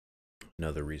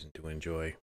Another reason to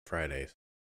enjoy Fridays.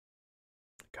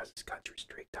 Because it's country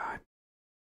street time.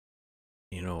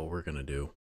 You know what we're going to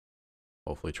do?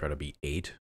 Hopefully try to be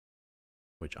 8.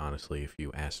 Which honestly, if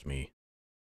you asked me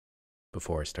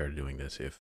before I started doing this,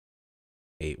 if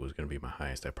 8 was going to be my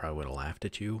highest, I probably would have laughed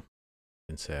at you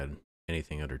and said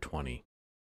anything under 20,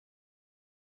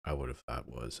 I would have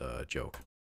thought was a joke.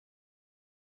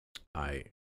 I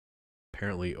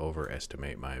apparently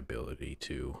overestimate my ability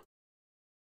to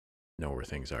know where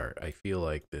things are. I feel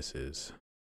like this is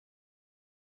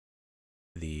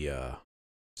the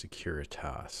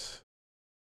Securitas.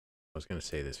 I was going to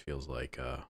say this feels like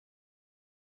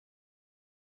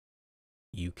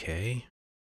UK,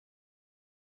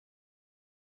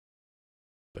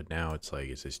 but now it's like,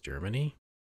 is this Germany?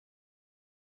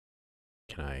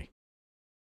 Can I?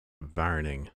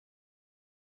 Varning.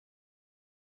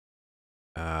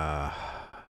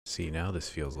 See, now this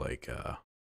feels like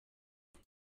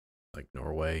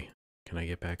Norway. Can I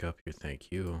get back up here?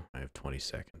 Thank you. I have 20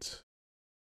 seconds.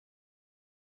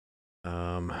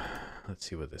 Let's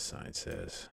see what this sign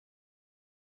says.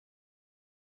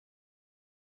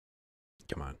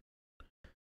 Come on.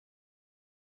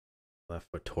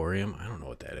 Lefatorium? I don't know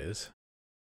what that is.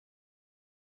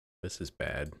 This is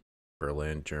bad.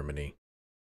 Berlin, Germany.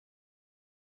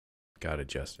 Got it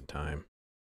just in time.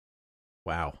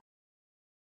 Wow.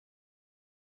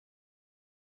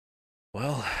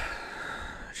 Well,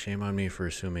 shame on me for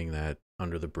assuming that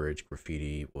under the bridge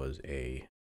graffiti was a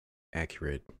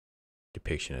accurate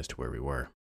depiction as to where we were.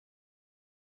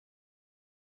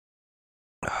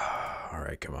 All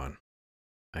right, come on.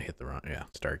 I hit the wrong,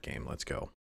 start game. Let's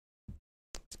go.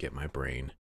 Let's get my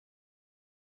brain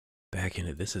back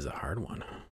into this. Is a hard one.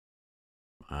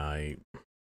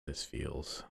 This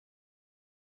feels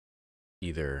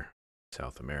either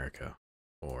South America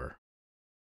or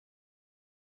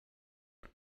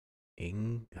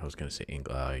I was gonna say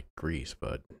Greece,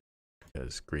 but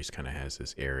because Greece kind of has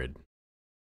this arid.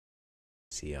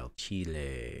 CL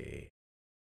Chile.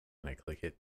 Can I click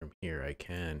it from here? I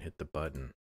can hit the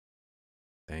button.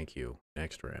 Thank you.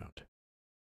 Next round.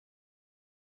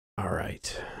 All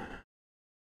right.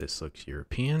 This looks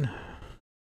European.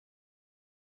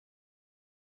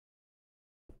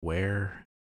 Where?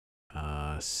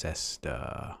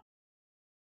 Cesta.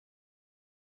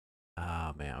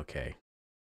 Ah, man. Okay.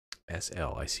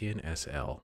 SL. I see an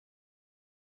SL.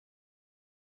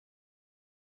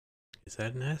 Is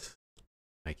that an S?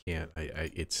 I can't.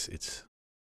 It's.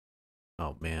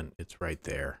 Oh man, it's right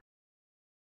there.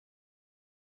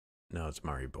 No, it's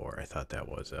Maribor. I thought that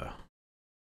was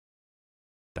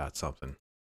dot something.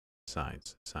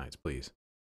 Signs, please.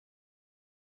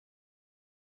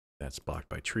 That's blocked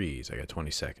by trees. I got 20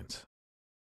 seconds.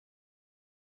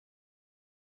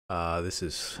 This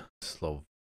is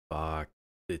Slovak.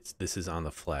 This is on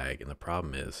the flag, and the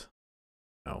problem is,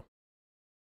 no.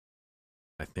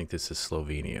 I think this is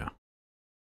Slovenia.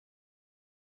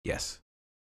 Yes.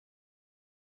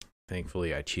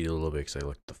 Thankfully, I cheated a little bit because I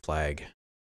looked at the flag,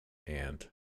 and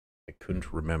I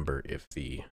couldn't remember if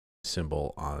the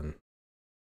symbol on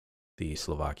the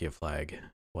Slovakia flag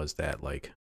was that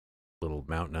like little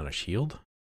mountain on a shield.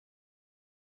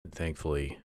 And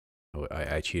thankfully,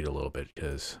 I cheated a little bit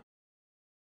because,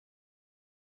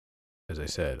 as I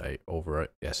said, I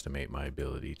overestimate my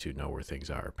ability to know where things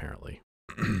are, apparently.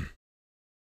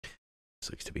 This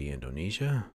looks to be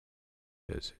Indonesia,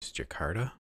 because it's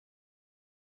Jakarta.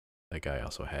 That guy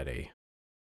also had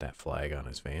that flag on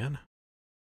his van.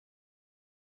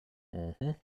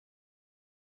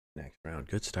 Next round.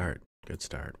 Good start.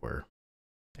 We're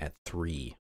at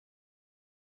 3.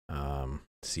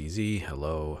 CZ,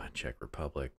 hello, Czech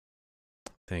Republic.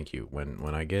 Thank you.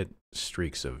 When I get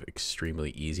streaks of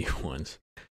extremely easy ones,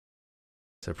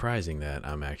 surprising that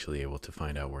I'm actually able to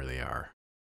find out where they are.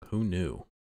 Who knew?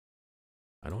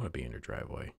 I don't want to be in your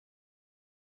driveway.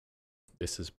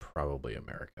 This is probably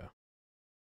America.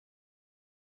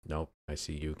 Nope, I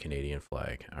see you, Canadian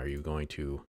flag. Are you going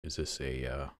to, is this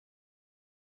a,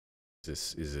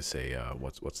 is this a,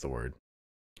 what's the word?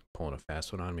 Pulling a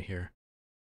fast one on me here.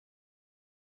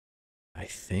 I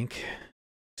think,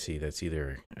 see, that's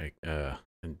either a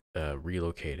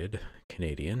relocated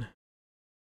Canadian,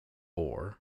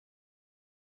 or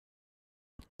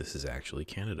this is actually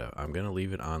Canada. I'm going to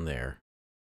leave it on there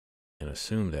and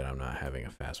assume that I'm not having a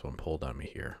fast one pulled on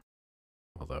me here.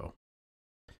 Although,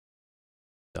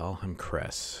 Dalham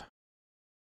Cress.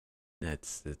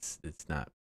 It's not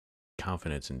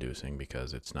confidence inducing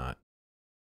because it's not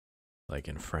like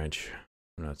in French.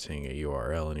 I'm not seeing a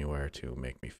URL anywhere to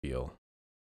make me feel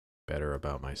better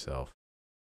about myself.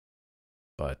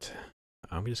 But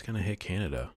I'm just gonna hit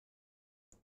Canada.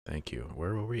 Thank you.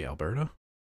 Where were we? Alberta?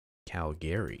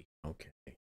 Calgary. Okay.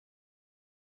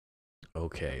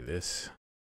 Okay, this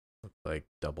looks like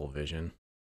double vision.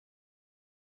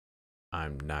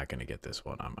 I'm not gonna get this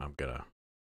one. I'm gonna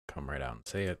come right out and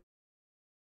say it.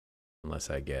 Unless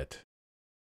I get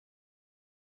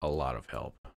a lot of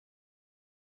help.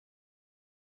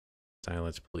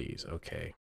 Silence, please.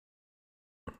 Okay.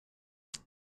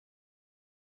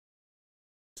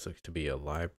 This looks to be a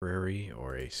library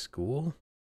or a school.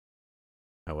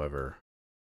 However,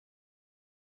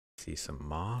 I see some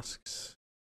mosques.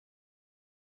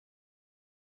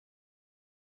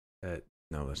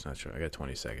 No, that's not true. I got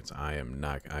 20 seconds. I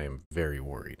am very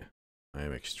worried. I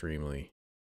am extremely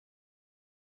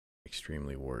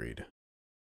worried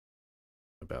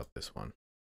about this one.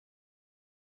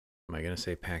 Am I going to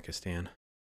say Pakistan?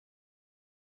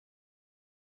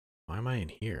 Why am I in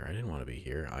here? I didn't want to be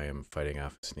here. I am fighting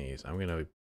off a sneeze. I'm going to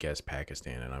guess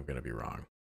Pakistan and I'm going to be wrong.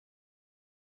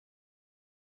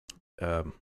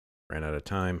 Ran out of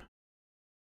time.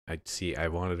 I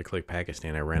wanted to click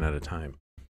Pakistan. I ran out of time.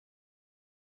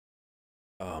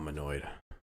 Oh, I'm annoyed.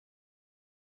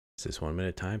 It's this 1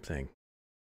 minute time thing.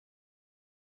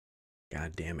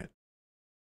 God damn it.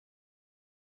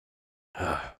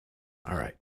 All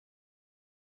right.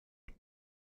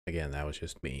 Again, that was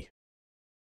just me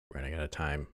running out of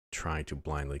time trying to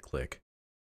blindly click.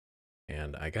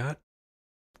 And I got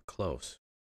close.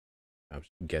 I was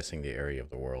guessing the area of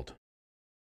the world.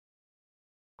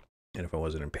 And if I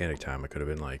wasn't in panic time, I could have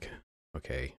been like,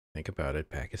 okay, think about it.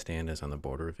 Pakistan is on the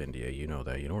border of India. You know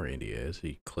that. You know where India is.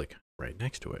 You click right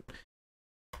next to it.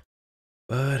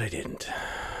 But I didn't.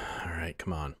 All right,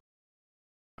 come on.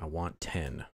 I want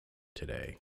 10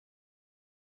 today.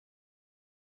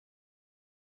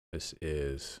 This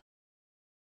is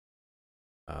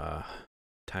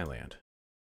Thailand.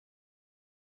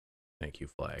 Thank you,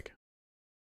 flag.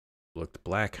 Looked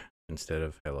black instead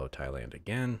of hello, Thailand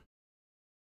again.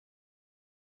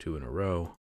 2 in a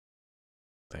row.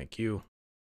 Thank you.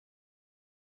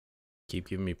 Keep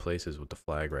giving me places with the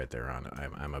flag right there on it.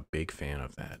 I'm a big fan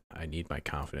of that. I need my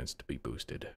confidence to be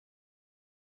boosted.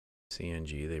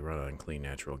 CNG, they run on clean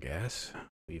natural gas.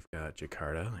 We've got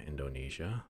Jakarta,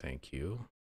 Indonesia. Thank you.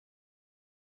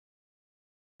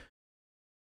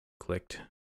 Clicked.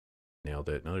 Nailed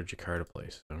it. Another Jakarta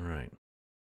place. All right.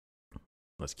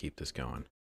 Let's keep this going.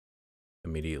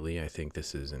 Immediately, I think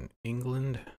this is in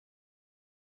England.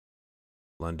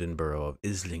 London Borough of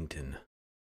Islington.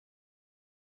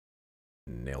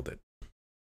 Nailed it.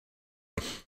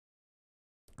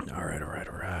 All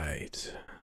right.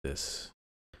 This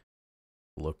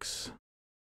looks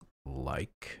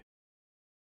like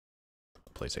a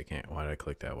place I can't. Why did I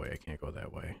click that way? I can't go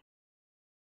that way.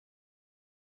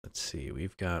 Let's see.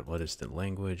 We've got, what is the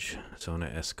language? Zona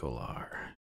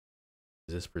Escolar.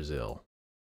 Is this Brazil?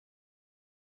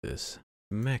 This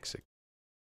Mexico.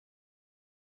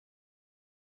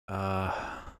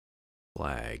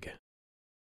 Flag.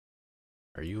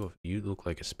 Are you look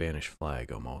like a Spanish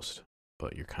flag almost,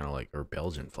 but you're kind of like, or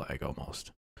Belgian flag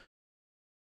almost.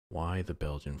 Why the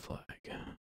Belgian flag?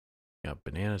 Got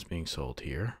bananas being sold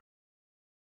here.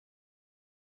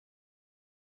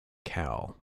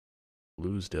 Cal.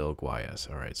 Luz del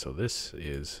Guayas. All right, so this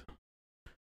is,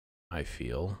 I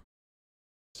feel,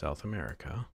 South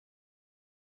America.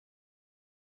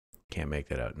 Can't make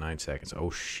that out. 9 seconds. Oh,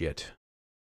 shit.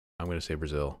 I'm going to say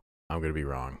Brazil. I'm going to be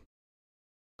wrong.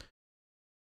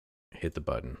 Hit the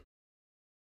button.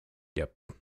 Yep.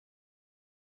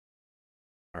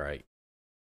 All right.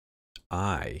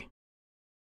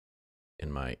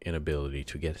 In my inability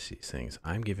to get these things,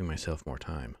 I'm giving myself more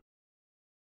time.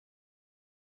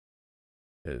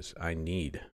 Because I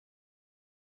need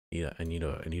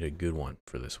a good one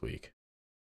for this week.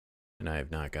 And I have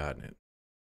not gotten it.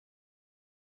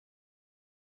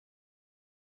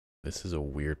 This is a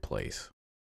weird place.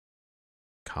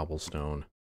 Cobblestone,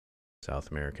 South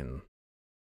American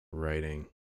writing.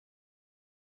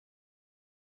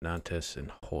 Nantes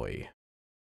and Hoy.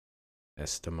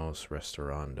 Estamos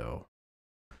Restaurando.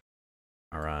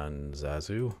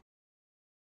 Aranzazu.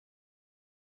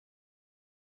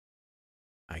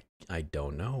 I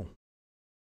don't know.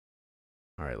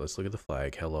 All right, let's look at the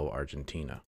flag. Hello,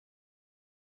 Argentina.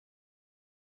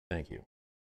 Thank you.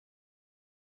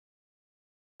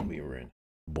 We were in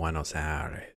Buenos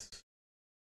Aires.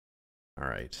 All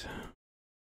right.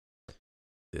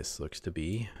 This looks to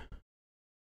be,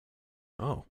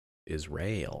 oh,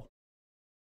 Israel.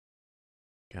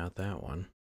 Got that one.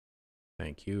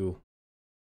 Thank you.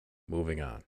 Moving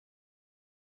on.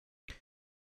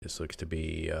 This looks to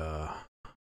be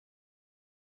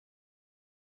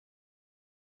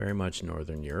very much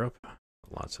Northern Europe.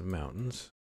 Lots of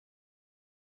mountains.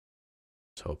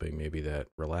 I was hoping maybe that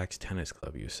relaxed tennis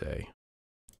club, you say.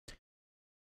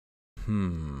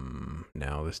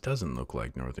 Now this doesn't look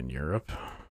like Northern Europe.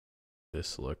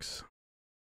 This looks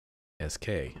SK.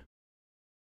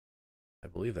 I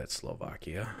believe that's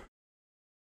Slovakia.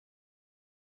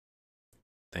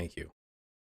 Thank you.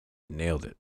 Nailed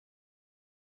it.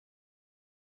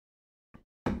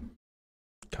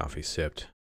 Coffee sipped.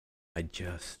 I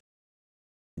just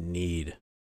need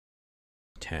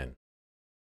 10.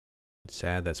 It's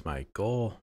sad that's my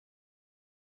goal.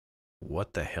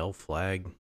 What the hell, flag?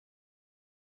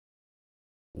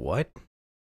 What?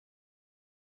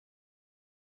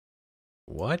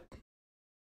 What?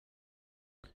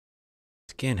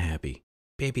 Skin happy.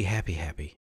 Baby happy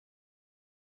happy.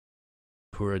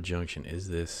 Pura Junction. Is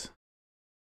this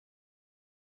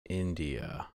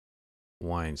India?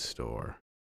 Wine store.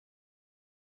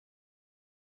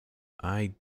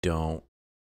 I don't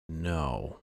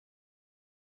know.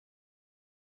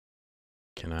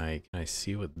 Can I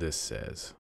see what this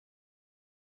says?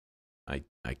 I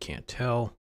can't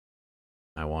tell.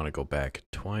 I want to go back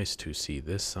twice to see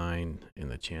this sign in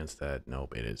the chance that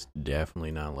nope, it is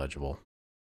definitely not legible.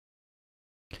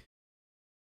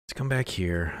 Let's come back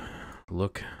here.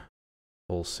 Look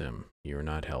wholesome. You're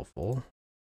not helpful.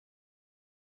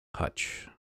 Hutch.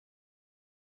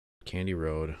 Candy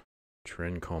Road.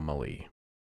 Trincomalee.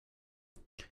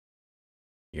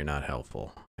 You're not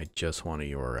helpful. I just want a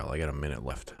URL. I got a minute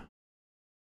left.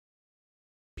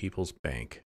 People's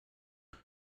Bank.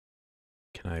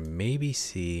 Can I maybe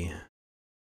see?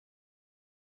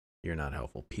 You're not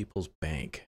helpful. People's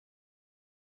Bank.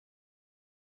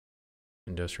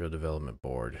 Industrial Development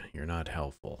Board. You're not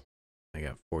helpful. I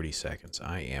got 40 seconds.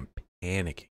 I am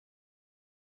panicking.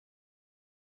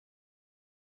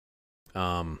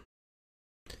 All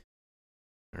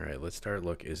right, let's start.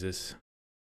 Look, is this?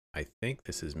 I think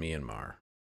this is Myanmar.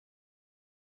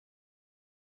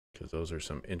 Because those are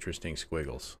some interesting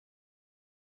squiggles.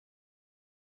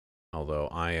 Although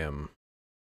I am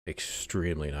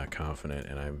extremely not confident,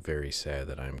 and I'm very sad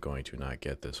that I'm going to not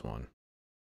get this one.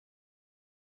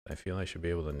 I feel I should be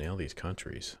able to nail these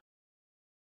countries.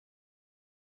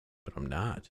 But I'm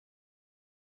not.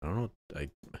 I don't know.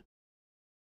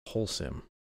 Wholesome.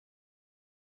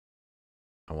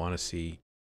 I want to see.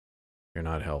 You're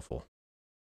not helpful.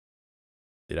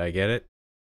 Did I get it?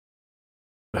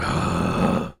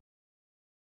 Now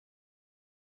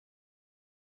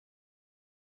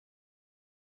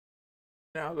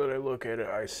that I look at it,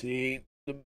 I see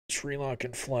the Sri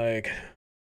Lankan flag.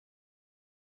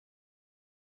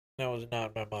 That was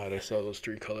not in my mind. I saw those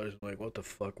three colors. I'm like, what the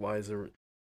fuck? Why is there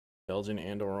Belgian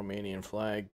and or Romanian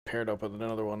flag paired up with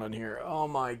another one on here? Oh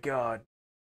my god.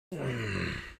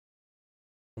 I'm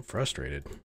frustrated.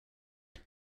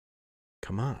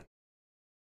 Come on.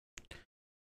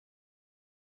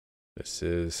 This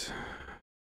is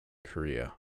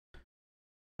Korea.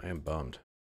 I am bummed.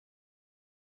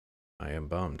 I am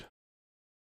bummed.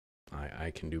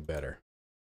 I can do better.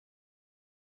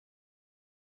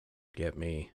 Get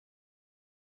me.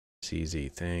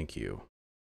 CZ, thank you.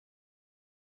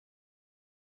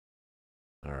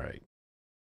 All right.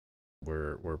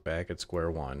 We're back at square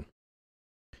one.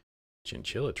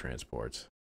 Chinchilla transports.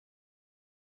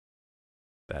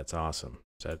 That's awesome.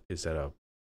 Is that a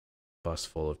bus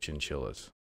full of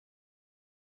chinchillas?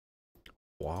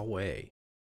 Huawei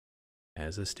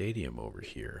has a stadium over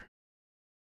here.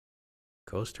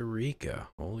 Costa Rica.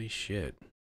 Holy shit.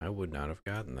 I would not have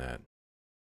gotten that.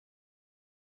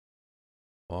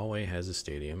 Huawei has a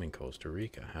stadium in Costa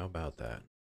Rica. How about that?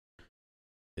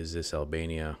 Is this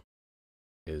Albania?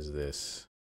 Is this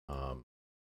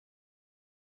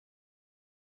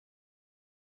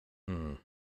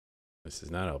This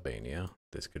is not Albania.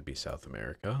 This could be South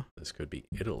America. This could be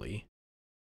Italy.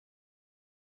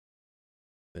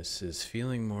 This is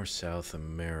feeling more South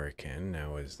American.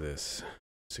 Now is this?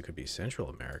 It could be Central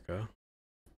America.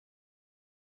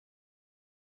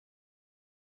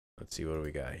 Let's see, what do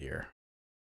we got here?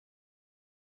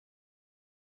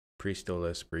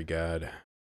 Pristoles, Brigade,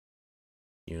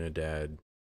 Unidad,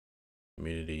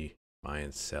 Community,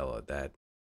 Mayan Cella. That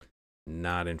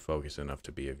not in focus enough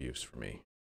to be of use for me.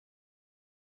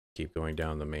 Keep going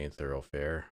down the main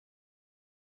thoroughfare.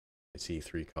 I see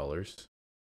three colors.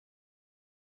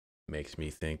 Makes me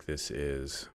think this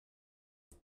is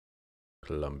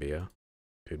Colombia.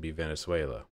 Could be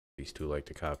Venezuela. These two like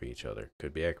to copy each other.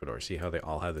 Could be Ecuador. See how they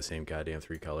all have the same goddamn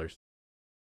three colors?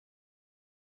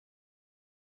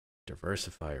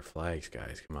 Diversify your flags,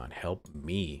 guys. Come on, help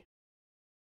me.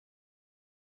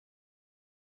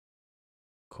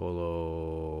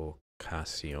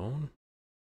 Colocación.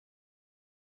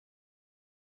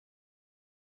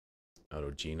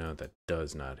 Autogena, that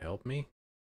does not help me.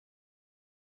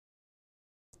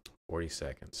 40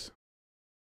 seconds.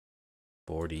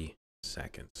 40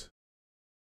 seconds.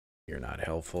 You're not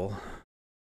helpful.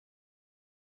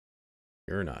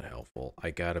 You're not helpful.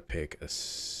 I gotta pick a...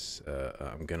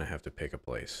 I'm gonna have to pick a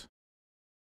place.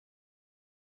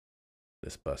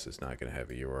 This bus is not gonna have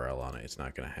a URL on it. It's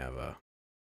not gonna have a...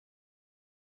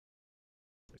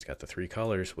 It's got the 3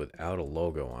 colors without a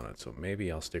logo on it. So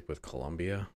maybe I'll stick with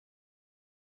Columbia.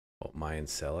 Oh,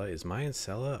 Mayancella. Is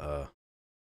Mayancella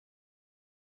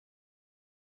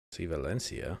see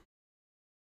Valencia?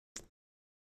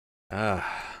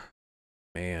 Ah,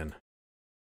 man.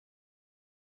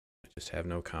 I just have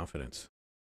no confidence.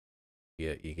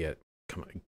 You get, come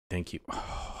on, thank you.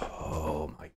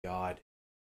 Oh my God.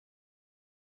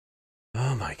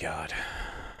 Oh my God.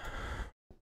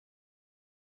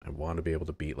 I want to be able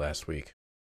to beat last week.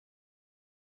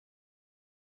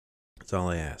 That's all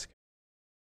I ask.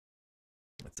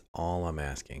 That's all I'm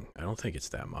asking. I don't think it's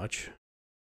that much.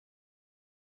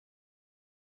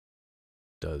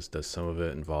 Does some of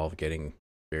it involve getting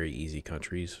very easy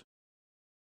countries?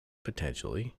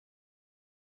 Potentially.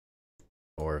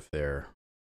 Or if they're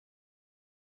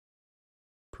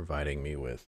providing me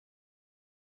with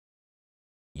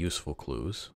useful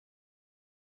clues,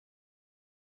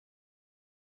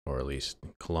 or at least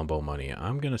Colombo money,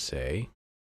 I'm gonna say,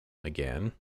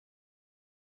 again,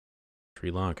 Sri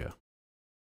Lanka.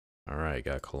 All right,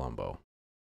 got Colombo.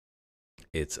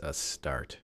 It's a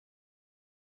start.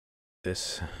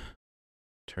 This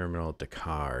terminal,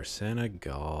 Dakar,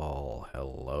 Senegal.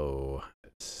 Hello,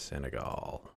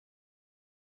 Senegal.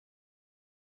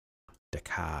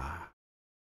 Dakar.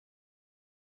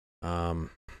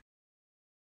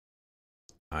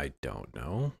 I don't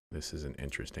know. This is an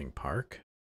interesting park.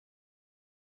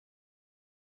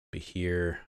 Be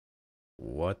here.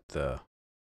 What the?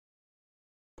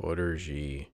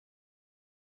 Bordergie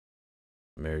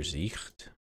Merzicht?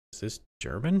 Is this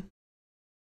German?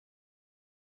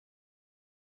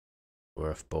 Or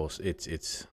if both, it's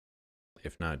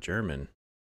if not German,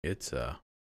 it's a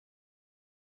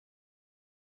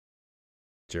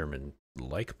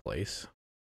German-like place.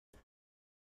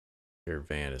 Your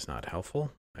van is not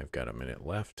helpful. I've got a minute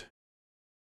left.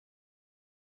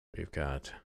 We've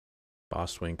got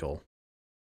Boswinkle.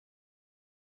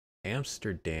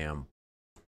 Amsterdam.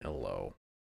 Hello.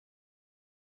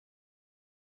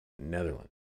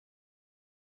 Netherlands.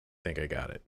 I think I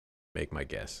got it. Make my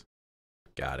guess.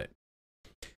 Got it.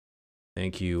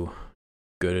 Thank you.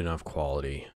 Good enough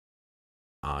quality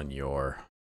on your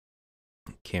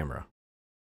camera.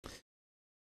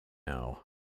 Now,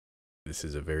 this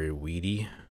is a very weedy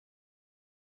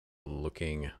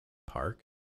looking park.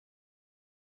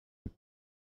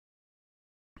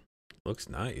 Looks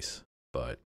nice,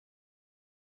 but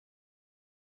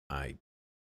I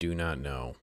do not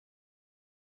know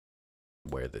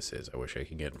where this is. I wish I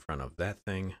could get in front of that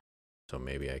thing so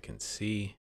maybe I can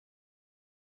see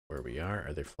where we are.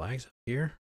 Are there flags up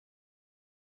here?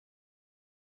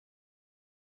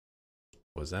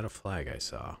 Was that a flag I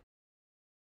saw?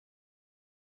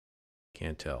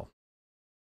 Can't tell.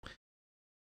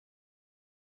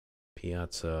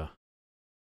 Piazza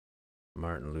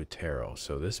Martin Lutero.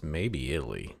 So this may be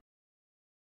Italy.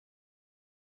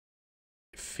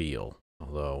 I feel,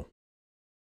 although,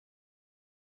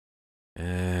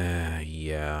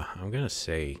 yeah, I'm gonna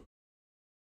say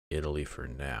Italy for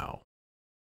now.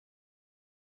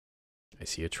 I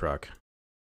see a truck.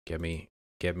 Get me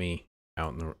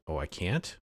out in the. Oh, I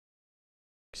can't.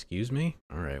 Excuse me.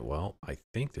 All right. Well, I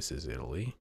think this is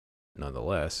Italy,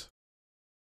 nonetheless.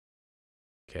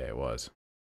 Okay, I was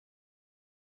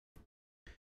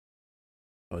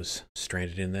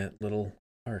stranded in that little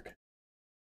park.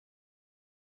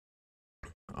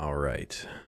 All right,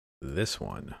 this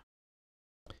one.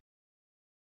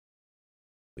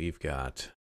 We've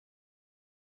got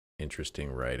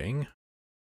interesting writing.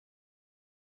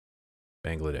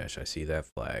 Bangladesh, I see that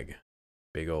flag.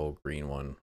 Big old green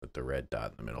one with the red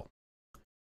dot in the middle.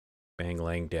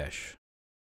 Bangladesh.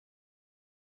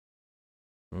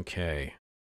 Okay,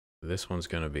 this one's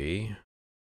gonna be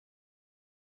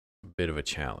a bit of a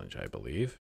challenge, I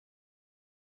believe.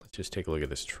 Let's just take a look at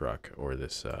this truck, or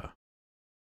this,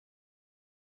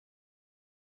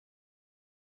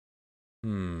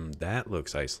 that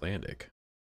looks Icelandic.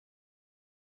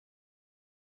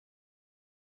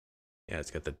 Yeah,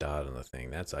 it's got the dot on the thing.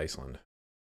 That's Iceland.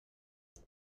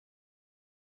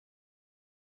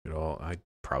 I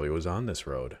probably was on this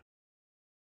road.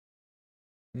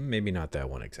 Maybe not that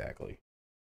one exactly.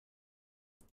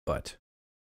 But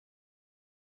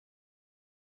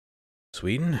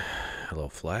Sweden, hello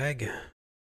flag.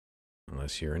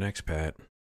 Unless you're an expat.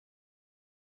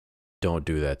 Don't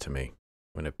do that to me.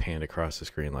 When it panned across the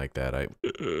screen like that,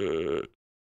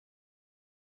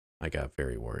 I got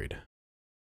very worried.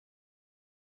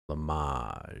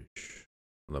 Lamaj.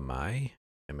 Lamai?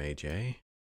 M-A-J?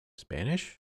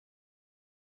 Spanish?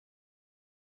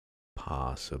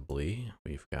 Possibly.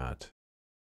 We've got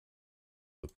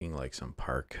looking like some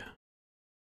park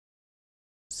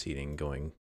seating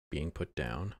being put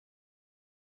down.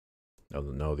 Oh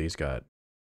no, these got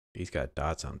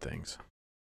dots on things.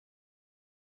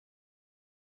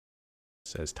 It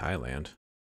says Thailand.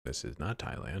 This is not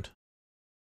Thailand.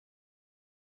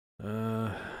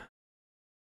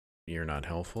 You're not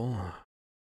helpful.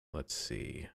 Let's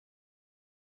see.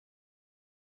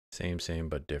 Same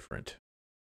but different.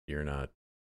 You're not.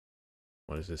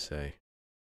 What does this say?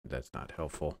 That's not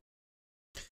helpful.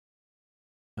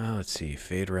 Let's see.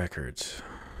 Fade records.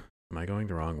 Am I going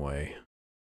the wrong way?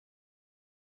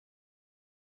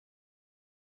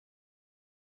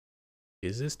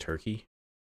 Is this Turkey?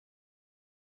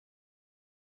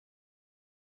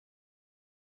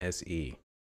 SE.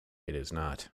 It is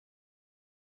not.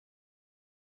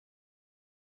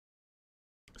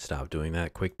 Stop doing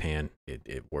that quick pan.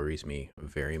 It worries me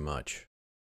very much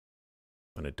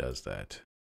when it does that.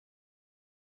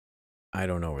 I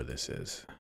don't know where this is.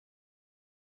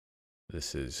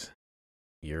 This is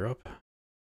Europe.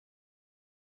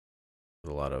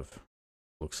 With a lot of,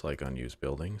 looks like unused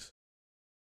buildings.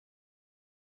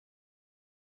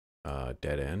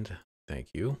 Dead end. Thank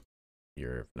you.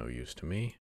 You're of no use to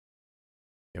me.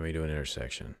 Can we do an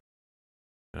intersection?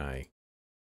 Okay.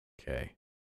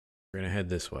 We're gonna head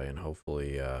this way and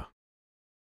hopefully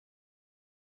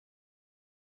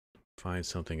find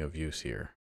something of use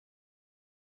here.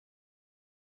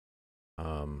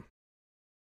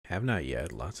 Have not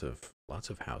yet. Lots of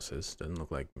houses. Doesn't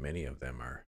look like many of them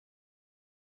are.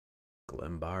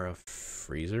 Glembara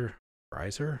Freezer?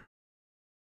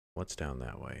 What's down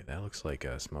that way? That looks like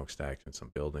a smokestack and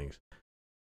some buildings.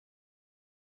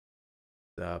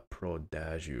 The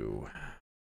Prodaju.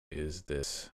 Is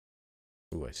this?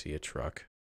 Ooh, I see a truck.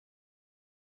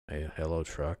 A hello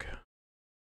truck.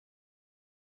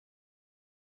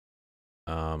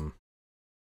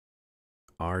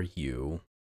 Are you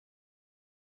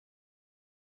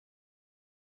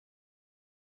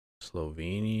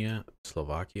Slovakia,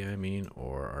 I mean,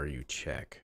 or are you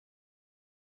Czech?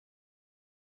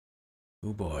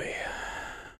 Oh boy.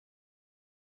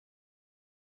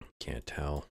 Can't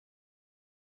tell.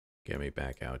 Get me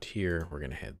back out here. We're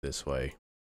gonna head this way.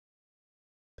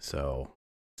 So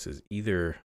this is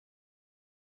either,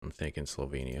 I'm thinking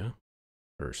Slovenia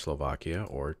or Slovakia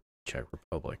or Czech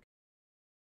Republic.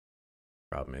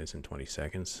 Problem is, in 20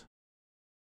 seconds,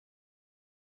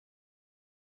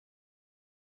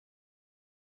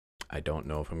 I don't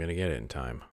know if I'm going to get it in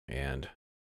time. And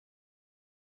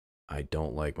I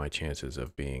don't like my chances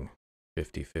of being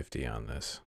 50-50 on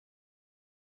this.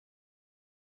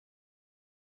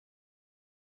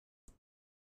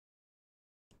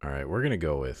 All right, we're going to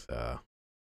go with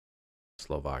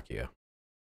Slovakia.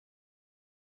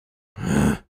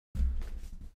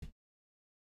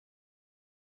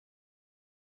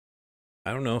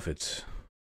 I don't know if it's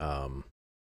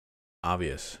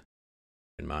obvious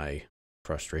in my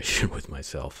frustration with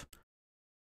myself,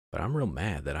 but I'm real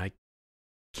mad that I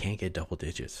can't get double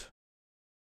digits.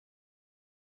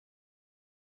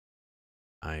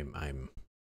 I'm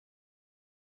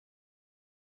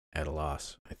at a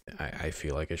loss. I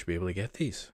feel like I should be able to get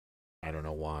these. I don't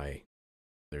know why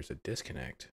there's a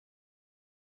disconnect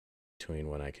between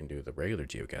when I can do the regular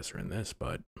Geoguessr and this,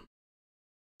 but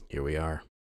here we are.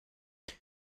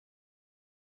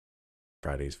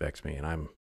 Fridays vex me, and I'm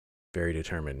very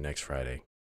determined next Friday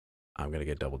I'm going to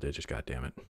get double digits,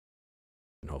 goddammit.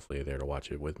 And hopefully you're there to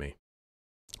watch it with me.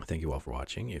 Thank you all for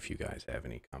watching. If you guys have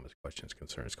any comments, questions,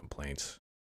 concerns, complaints,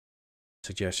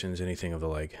 suggestions, anything of the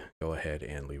like, go ahead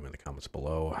and leave them in the comments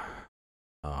below.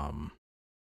 Come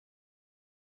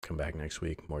back next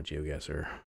week, more Geoguessr,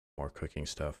 more cooking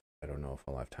stuff. I don't know if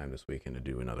I'll have time this weekend to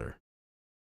do another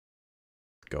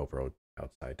GoPro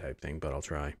outside type thing, but I'll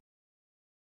try.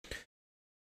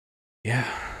 Yeah,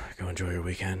 go enjoy your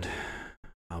weekend.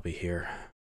 I'll be here,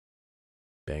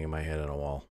 banging my head on a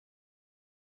wall.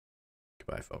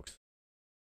 Goodbye, folks.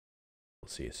 We'll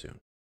see you soon.